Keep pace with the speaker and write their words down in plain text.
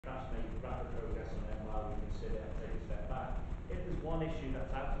one issue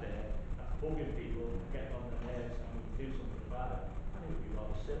that's out there that's bugging people, getting on their nerves, and we can do something about it. I think it would be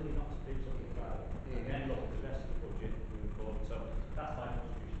rather silly not to do something about it. And then look at the rest of the budget moving forward. So that's my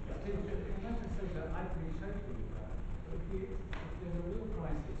contribution. Can I just say that I agree totally with that. If there's a real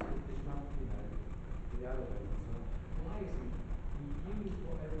crisis with this month, the elevators, why isn't we use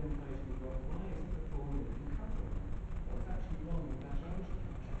whatever information we've got, why isn't the formula can cover it? What's actually wrong with that arrangement?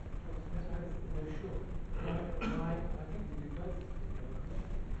 No, sure. I think we do both.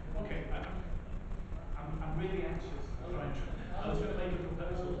 Okay, I'm really anxious to try and I was going to make a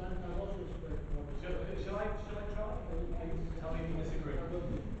proposal. Shall I try? Tell me if you disagree.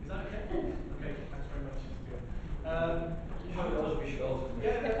 Is that okay? Okay, thanks very much.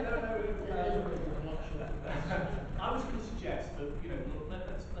 I was going to suggest that,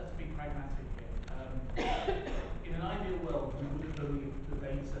 let's be pragmatic here. In an ideal world, we would have done the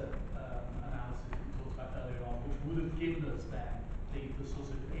data analysis that we talked about earlier on, which would have given us then the sort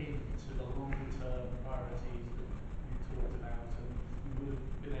of into the longer term priorities that we've talked about, and we would have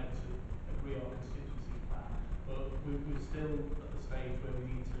been able to agree on a constituency plan. But we're still at the stage where we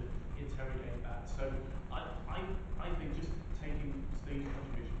need to interrogate that. So I think just taking Steve's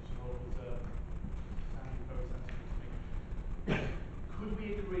contribution, which was sounded very sensible to me. Could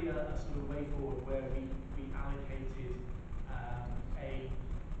we agree a sort of way forward where we allocated a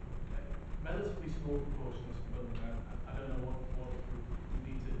relatively small proportion of some funding? I don't know what we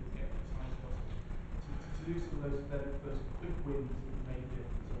need to get precise to do some of those quick wins that would make a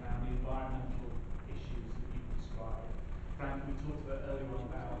difference around the environmental issues that you've described. Frank, we talked about earlier on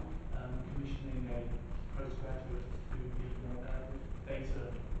about commissioning a postgraduate to do the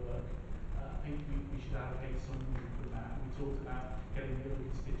data work. I think we should allocate some money from that. We talked about getting the other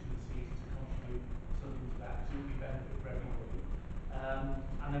constituencies to contribute something to that, because it would be benefit for everybody.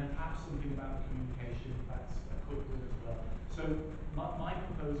 And then perhaps something about the communication, that's a quick win as well. So my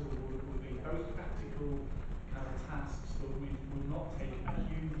proposal would be very practical kind of tasks that we would not take a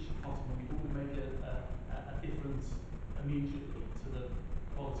huge pot of money, but would make a difference immediately to the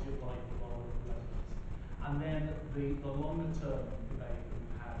quality of life of our local residents. And then the longer term debate that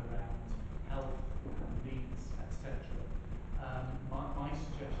we've had around health and needs, etc. My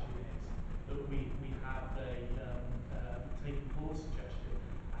suggestion is that we have taking Paul's suggestion,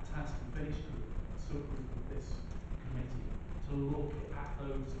 a task and finish group, a subgroup of this committee, to look at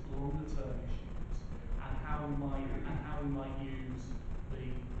those longer term issues and how we might use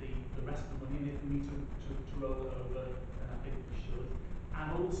the rest of the money, and if we need to roll it over, then I think we should.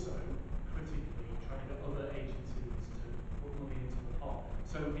 And also, critically, try to get other agencies to put money into the pot.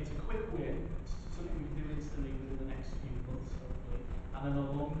 So it's a quick win, it's something we can do instantly within the next few months, hopefully, and then a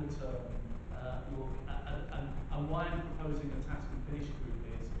longer term look at, and why I'm proposing a task and finish group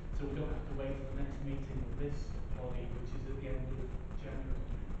is so we don't have to wait for the next meeting of this body, which is at the end of January.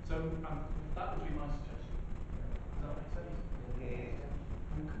 So that would be my suggestion. Does that make sense? Yeah.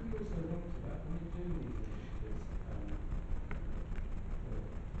 And could we also link to that when we do these initiatives?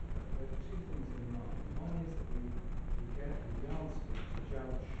 There are two things in mind. One is that we get the yardstick to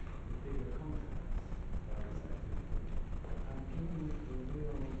judge the bigger contracts by this activity. And given the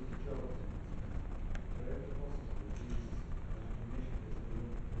real job wherever possible, these initiatives are linked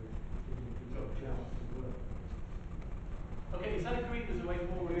to giving people a chance to work. Okay, is that agreed as a way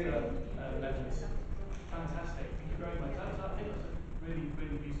forward, members? Fantastic, thank you very much. I think that's a really,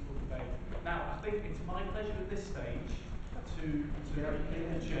 really useful debate. Now, I think it's my pleasure at this stage to pick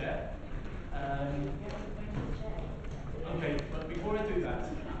the chair. Okay, but before I do that,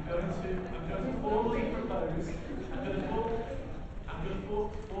 I'm going to formally propose. I'm going to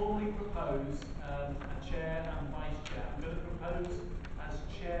formally propose a chair and vice chair. I'm going to propose as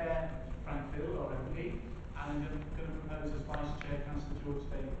chair Frank Field, our MP, and I'm going to propose as vice chair Councillor George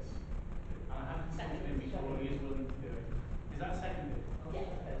Davis. And I have consulted him before, he is willing to do it. Is that seconded? Yes.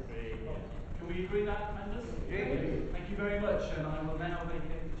 Can we agree that, members? Yeah. Thank you very much, and I will now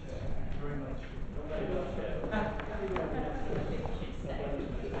vacate the chair. Thank you very much.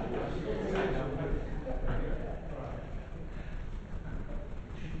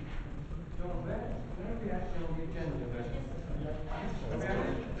 John, where are we actually on the agenda?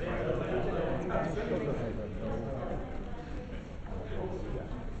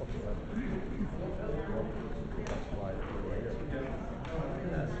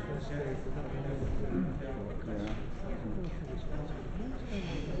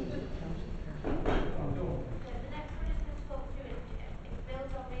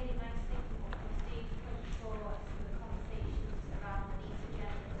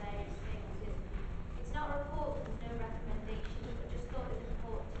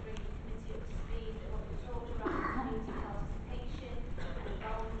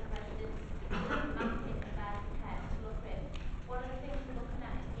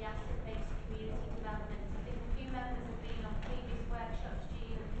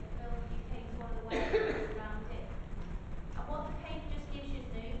 workers around it. And what the paper just gives you is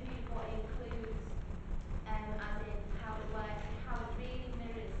an overview of what it includes, as in how it works and how it really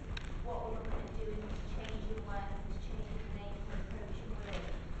mirrors what we're looking at doing to changing work and to changing the nature and approaching work.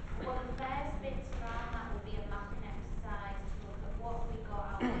 One of the first bits around that will be a mapping exercise to look at what have we got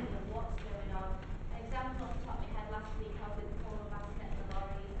out there and what's going on. An example off the top of my head, last week I was with Paul Bassett and the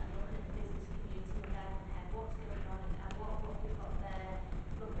lorries and looking at the business community in Birkenhead, what's going on and what we've got there,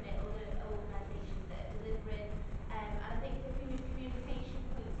 looking at other organisations that are delivering. And I think the communication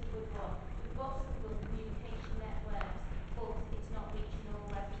point's a good one. We've got some good communication networks, but it's not reaching all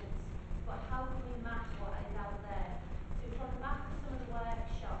residents. But how can we map what is out there? So from the back of some of the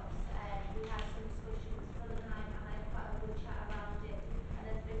workshops, we had some discussions, Phil and I had quite a good chat around it, and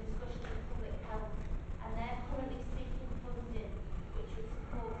there's been discussions in public health, and they're currently seeking funding, which would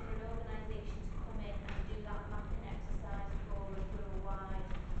support for an organisation to come in and do that mapping exercise for us worldwide.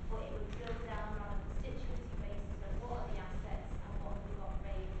 But it would drill down on a constituency basis of what are the assets and what have we got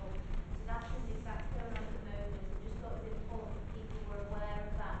available. So that's something that's going on at the moment. We just thought it was important that people were aware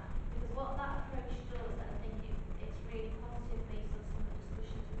of that. Because what that approach does, and I think it's really positive based on some of the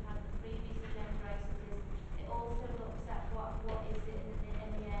discussions we've had in the previous agenda items, is it also looks at what is it in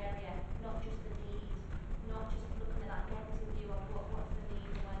the area, not just the need, not just looking at that negative view of what's the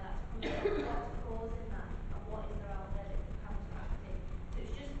need and where that's coming from, what's causing that, and what is there out there that can counteract it. So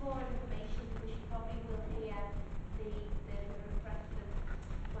it's just more information because you probably will hear the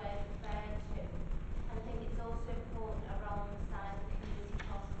word referred to. And I think it's also important around the side of community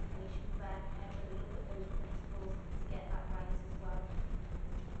consultation for Birkenhead when we look at those principles to get that right as well.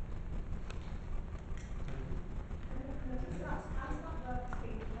 Can I just ask, as that work is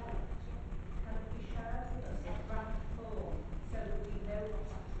being developed, can it be shared with us in draft form so that we know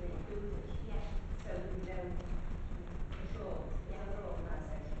what's actually included? Yeah. So that we know for sure that other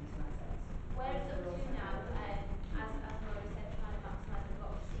organisations and assets. Where it's up to now, as Laura said, trying to maximise, we've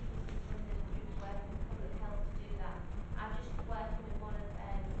got sequences funding and groups working with public health to do that. I'm just working with one of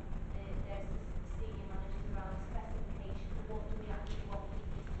their senior managers around specification of what do we actually want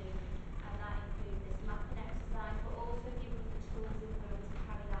people to do, and that includes this mapping exercise, but also give us the tools if we were to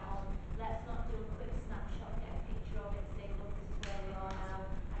carry that on. Let's not do a quick snapshot, get a picture of it, say, look, this is where we are now,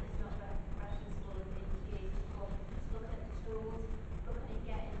 and it's not referenceable in years to come. It's looking at the tools, looking at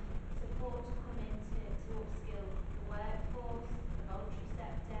getting support to come in to upskill the workforce, the voluntary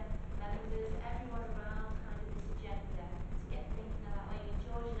sector, members, everyone around kind of this agenda to get thinking of that way.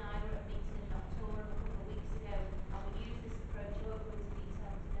 George and I were at a meeting in Noctora a couple of weeks ago, and we used this approach. I won't go into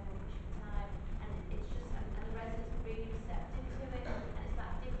detail because I know we're pushing for time, and it's just, and the residents are really receptive to it, and it's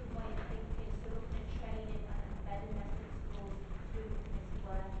that different way of thinking. So looking at training and embedding their principles through the committee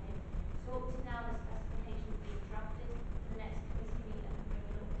working. So up to now, the specifications being drafted. The next committee meeting, I can bring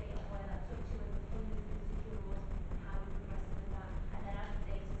an update on where that's up to and the funding been secured and how we're progressing with that. And then as the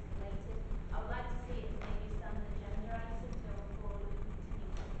data is collated, I would like to see it as maybe a standard agenda item going forward. We can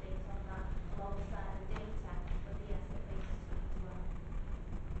continue to update on that alongside the data of the asset base as well.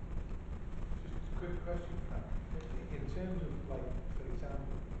 Just a quick question, Frank. In terms of, like, for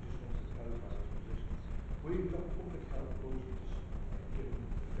example, I just want to clarify those positions. We've got public health budgets given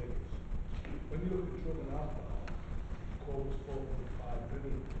the figures. When you look at drug and alcohol, quotes 4.5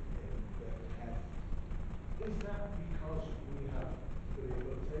 billion in Birkenhead. Is that because we have the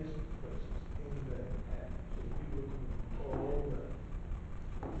rehabilitation process in Birkenhead, so people come from all over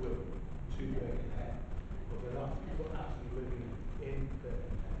to Birkenhead, but they're not actually living in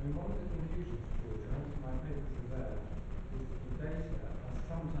Birkenhead? I mean, one of the confusions, George, and also my papers are there, is that the data are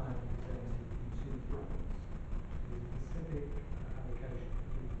sometimes presented in two groups. The specific allocation of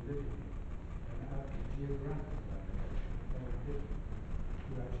people living in, and the geographical allocation is very different.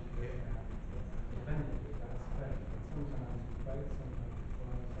 You actually get that the benefit of that spend, and sometimes it's both, sometimes it's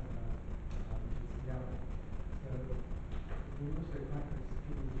one, sometimes it's the other. So we also practice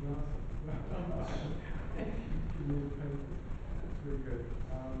people's glasses as well. Give me the papers. That's really good.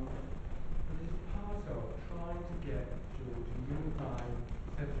 But it's part of trying to get, George, a unified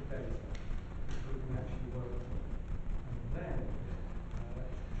set of data that we can actually work from. And then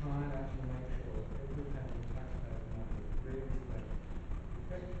try and actually make sure every penny of taxpayers' money is really spent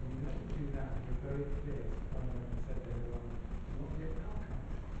effectively. You have to do that and be very clear, as the Parliament said earlier on, not be a outcome.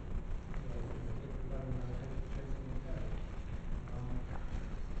 Chasing the tail.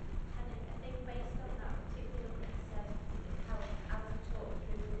 And I think based on that, particularly looking at services of health, as we talked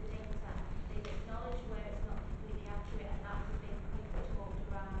through with the data, they've acknowledged where it's not completely accurate, and that was a big point we talked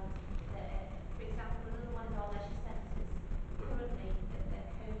around. For example, another one is our leisure centres. Currently, they're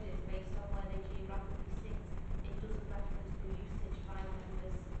coded based on where they geographically sit. It doesn't reference the usage by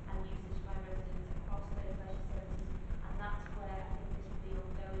members and usage by residents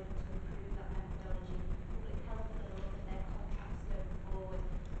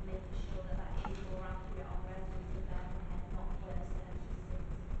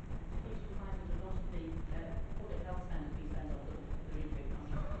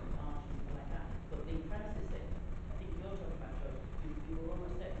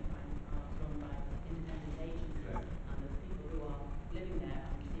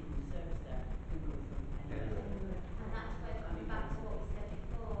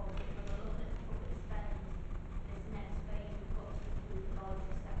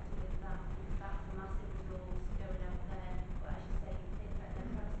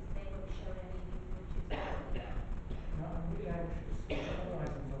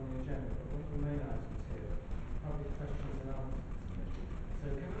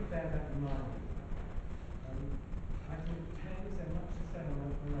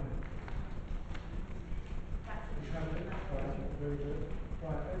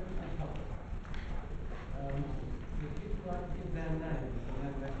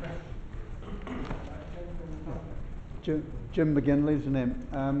Jim McGinley's the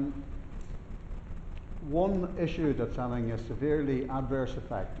name. One issue that's having a severely adverse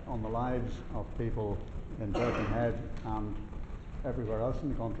effect on the lives of people in Birkenhead and everywhere else in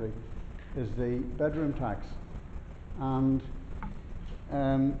the country is the bedroom tax. And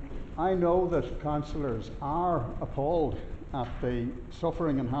I know that councillors are appalled at the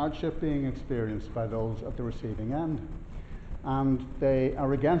suffering and hardship being experienced by those at the receiving end. And they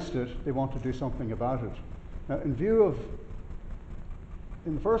are against it. They want to do something about it. Now, in view of,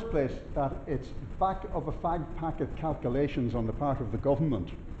 in the first place, that it's back of a fag packet calculations on the part of the government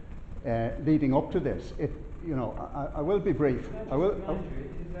leading up to this. I will be brief. I will. Is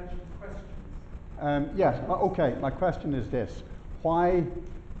that your question? Yes. Okay. My question is this: why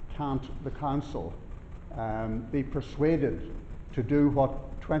can't the council be persuaded to do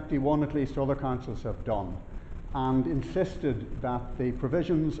what 21 at least other councils have done, and insisted that the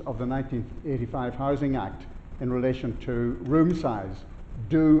provisions of the 1985 Housing Act in relation to room size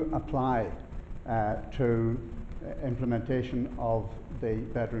do apply to implementation of the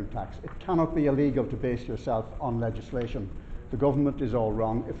bedroom tax? It cannot be illegal to base yourself on legislation. The government is all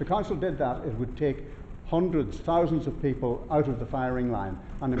wrong. If the council did that, it would take hundreds, thousands of people out of the firing line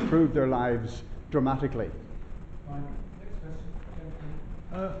and improve their lives dramatically. Fine. Next question,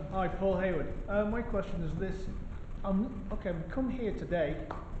 gentlemen. Hi, Paul Hayward. My question is this. Okay, we come here today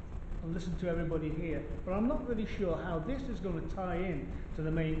and listen to everybody here, but I'm not really sure how this is going to tie in to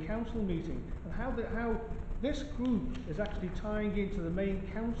the main council meeting, and how this group is actually tying into the main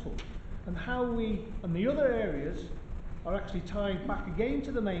council, and how we and the other areas are actually tying back again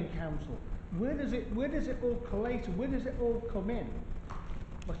to the main council. Where does it all collate, and where does it all come in?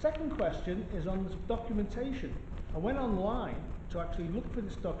 My second question is on this documentation. I went online to actually look for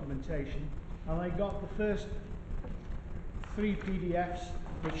this documentation, and I got the first 3 PDFs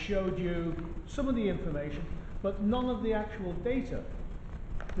which showed you some of the information, but none of the actual data.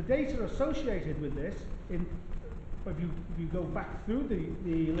 The data associated with this, if you go back through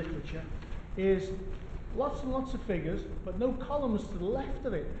the literature, is lots and lots of figures, but no columns to the left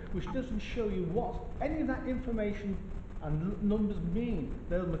of it, which doesn't show you what any of that information and numbers mean.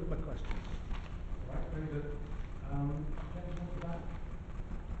 They're my questions. Right, very good. Gentlemen, to that.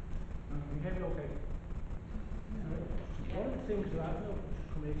 Can you hear me okay? One of the things that I've noticed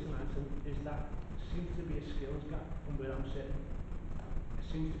coming into tonight is that seems to be a skills gap from where I'm sitting. It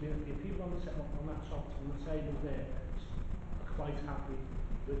seems to be that the people on that top, on the table there, are quite happy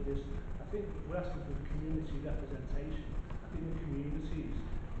with this. I think we're asking for the community representation. I think the communities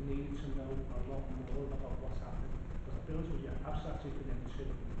need to know a lot more about what's happening. Because I'll be honest with you, I've sat here for them 2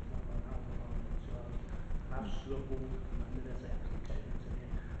 hours. I've struggled from the minute I actually came into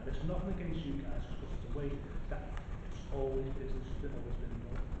here. And it's nothing against you guys, because it's the way that it's always business has always been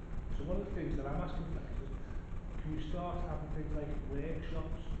done. So one of the things that I'm asking for is, can we start having things like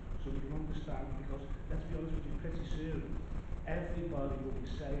workshops so we can understand? Because let's be honest with you, pretty soon everybody will be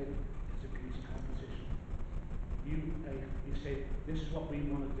saying it's a beauty competition. You say this is what we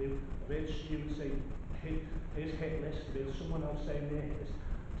want to do. I've heard students say here's hit list. There's someone else saying there's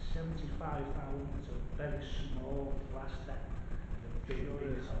 75,000. It's a very small glass step and a big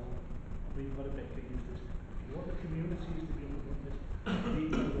hole. And we've got a bit confused. If you want the communities to be able to run this, we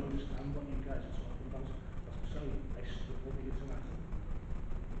need to understand what you guys are talking about. But I'm sorry, I struggle with it tonight.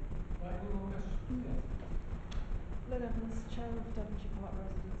 Right, one more question. Yes. Lynn Evans, Chair of Devonshire Park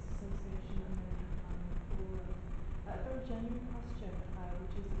Residents Association and Major Planning Forum. A very genuine question,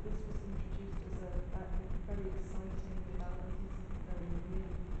 which is that this was introduced as a very exciting development and something very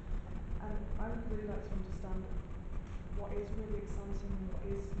new. And I would really like to understand what is really exciting and what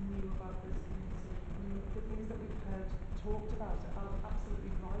is new about this committee. I mean, the things that we've heard talked about are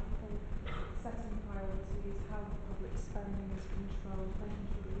absolutely vital. Setting priorities, how the public spending is controlled, making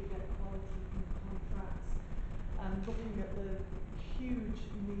sure that we get quality from contracts, and looking at the huge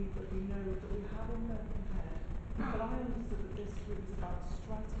need that we know that we have in Birkenhead. But I understood that this was about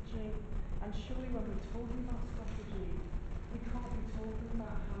strategy, and surely when we're talking about strategy, we can't be talking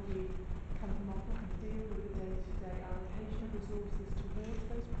about how we kind of model and deal with the day-to-day allocation of resources towards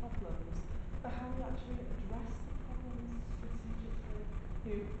those problems, but how we actually address the problems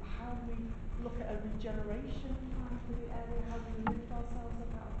strategically. How we look at a regeneration plan for the area, how we lift ourselves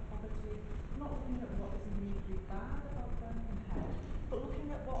up out of poverty, not looking at what is immediately bad about Birkenhead, but looking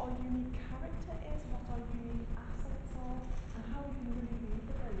at what our unique character is, what our unique assets are, and how we can really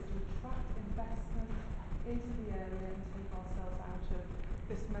leverage to attract investment into the area and take ourselves out of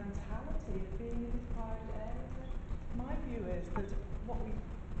this mentality of being a deprived area. My view is that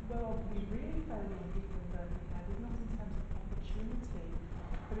where we really fail young people in Birkenhead is not in terms of opportunity,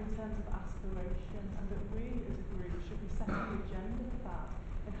 but in terms of aspirations. aspiration, and that we as a group should be setting the agenda for that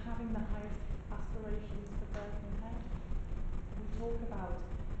and having the highest aspirations for Birkenhead. We talk about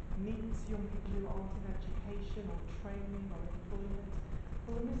needs young people who aren't in education or training or employment.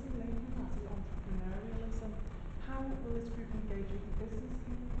 Well, the missing link in that is entrepreneurialism. How will this group engage with the business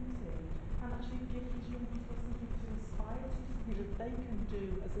community and actually give these young people something to aspire to, something that they can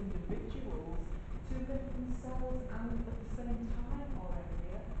do as individuals to lift themselves and at the same time,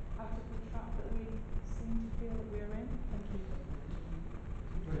 Olivia, out of the trap that we seem to feel that we're in? Thank you.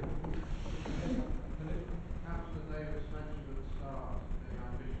 Councillor Davis mentioned at the start the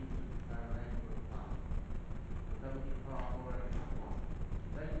ambition to prepare an 8-foot plan. The Devonshire Park already have one.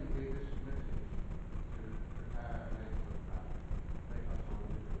 They can lead this committee to prepare an 8-foot plan. Take that time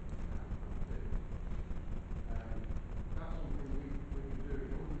to do. That's something we can do.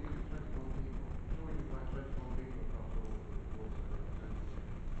 If all you need is 21 people, I'm sure we can find 21 people across all of the boards that are represented.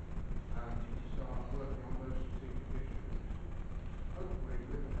 To start working on those strategic issues. Hopefully,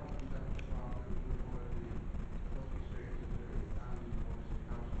 with the help from Devonshire Park, we've already got experience of doing, and obviously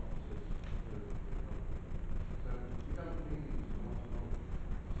council officers do it. So we don't need to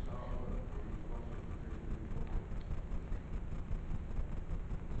start work on lots of things moving forward.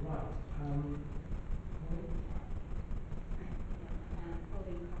 Right.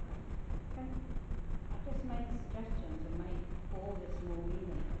 Pauline Cocker. I've just made a suggestion to make all this more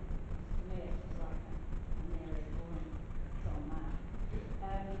meaningful. To me, it's just like a nearest point on that.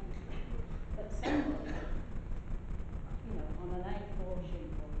 But somebody, on an A4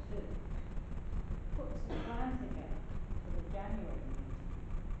 sheet or two, puts a plan together for the January meeting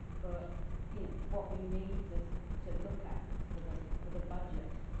for, what we need to look at for the budget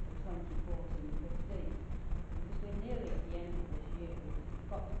for 2014-15. Because we're nearly at the end of this year, we've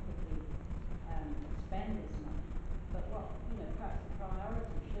got to quickly spend this money. But what, perhaps the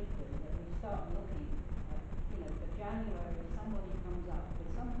priority should be that we start looking at, for January, if somebody comes up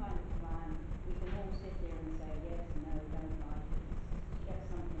with some kind of plan, we can all sit here and say, yes, no, don't like it, get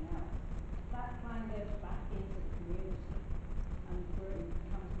something else. That plan goes back into the community and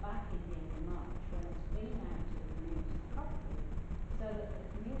comes back in here in March when it's been out to the community properly, so that the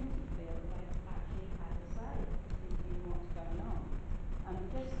community feel that they've actually had a say in what's going on. And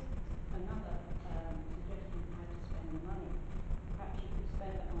just another suggestion on how to spend the money. Perhaps you could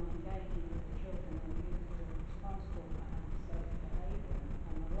spend it on engaging with the children and youth who are responsible for antisocial behaviour,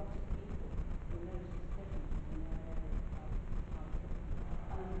 and a lot of people who notice the difference in their area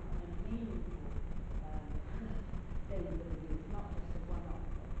of meaningful dealing with the youth, not just a one-off,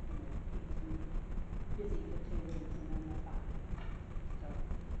 but keeps them busy for 2 weeks and then they're back. So.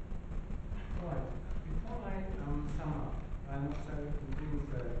 Right. Before I sum up and also indeed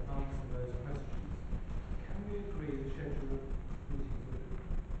answer those questions, can we agree the schedule of meetings?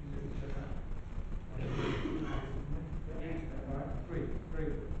 Is it just that? Right, agree, very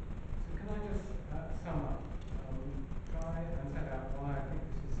good. So can I just sum up, try and set out why I think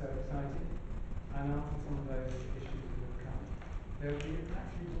this is so exciting, and answer some of those issues that have come. There will be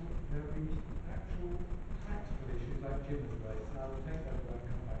actual practical issues like Jim has raised, and I will take those away and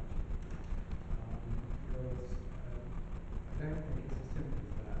come back to you. Because I don't think it's as simple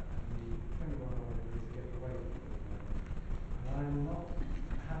as that, and the 21 order is to get away with it at the moment. And I'm not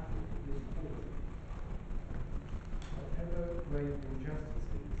happy with this policy. Whatever grave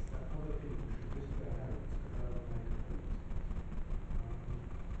injustices that other people should risk their homes to go and make a point.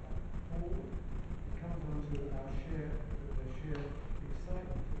 Or it comes on to the sheer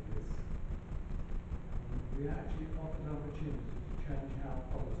excitement of this. We actually offered an opportunity to change how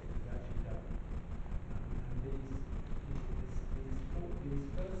politics is actually done. And these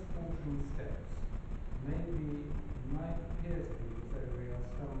first faltering steps maybe might appear to people as though we are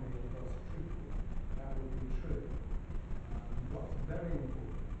stumbling across truth. That would be true. What's very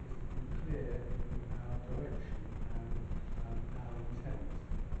important is to be clear in our direction and our intent.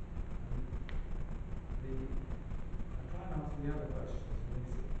 I'll try and answer the other questions in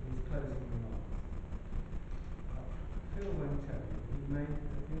these closing remarks. Phil won't tell you, he made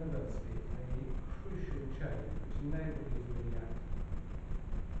at university a crucial change which enabled his really active.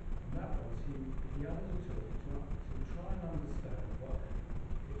 And that was he undertook to try and understand what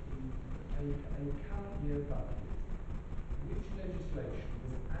a current year budget, which legislation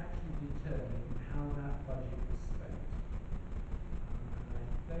was actually determining how that budget was spent. And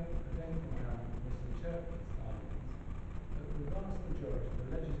I don't think I'm misinterpreting his findings, but the vast majority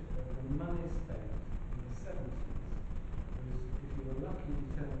of the money spent in the 70s was, if you were lucky,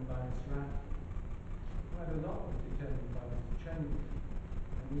 determined by Mr. Atkin. Quite a lot was determined by Mr. Chamberlain,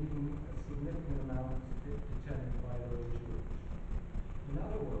 and even a significant amount was determined by Lloyd George. In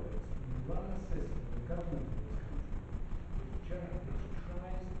other words, we run a system, the government of this country, which tries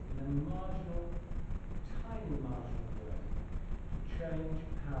in a marginal, tiny marginal way to change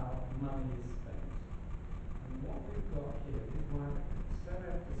how money is spent. And what we've got here is why I so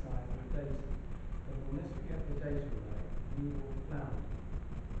emphasise the data, because unless we get the data right, we will flounder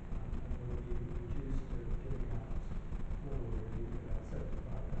and will be reduced to giving out already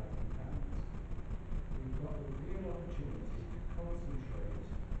 £75,000. We've got a real opportunity to concentrate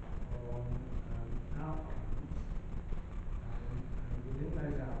on outcomes and within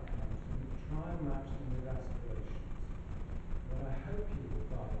those outcomes try and match them with aspirations. What I hope you will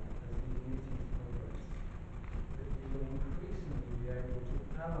find as these meetings progress that you will increasingly be able to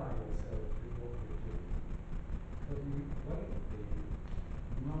ally yourselves with what we're doing. Because we won't be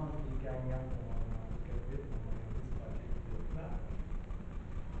marginally ganging up on one another to get a bit more money in this budget to do that,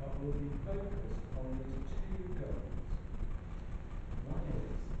 but we'll be focused on these two goals. One is,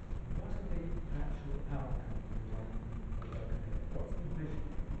 what are the actual outcomes we want for Birkenhead? What's the vision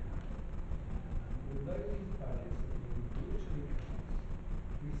that we have? Although these budgets have been brutally cut,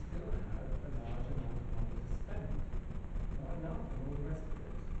 we still have a large amount of money to spend. Not enough and all the rest of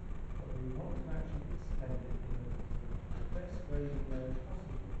it, but we want to actually spend it in the best way we know is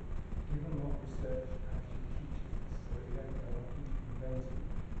possible, given what research actually teaches us, so we don't go and keep inventing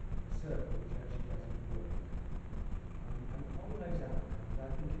research which actually doesn't work. And on those outcomes, I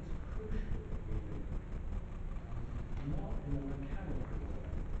think it's crucial that we think, not in a mechanical way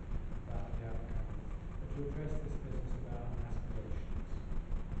about the outcomes, but to address this business about aspirations.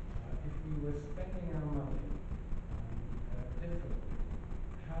 If we were spending our money differently,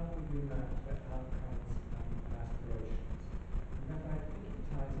 how would we match the outcomes and aspirations? And that I think it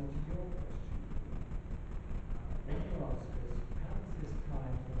ties into your question. When you ask us, how does this tie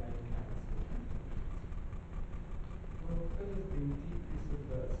into the main council activities? Well, Phil has been deeply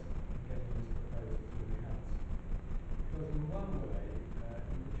subversive in getting this proposal through the council. Because in one way,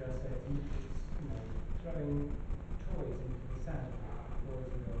 you could just say it's throwing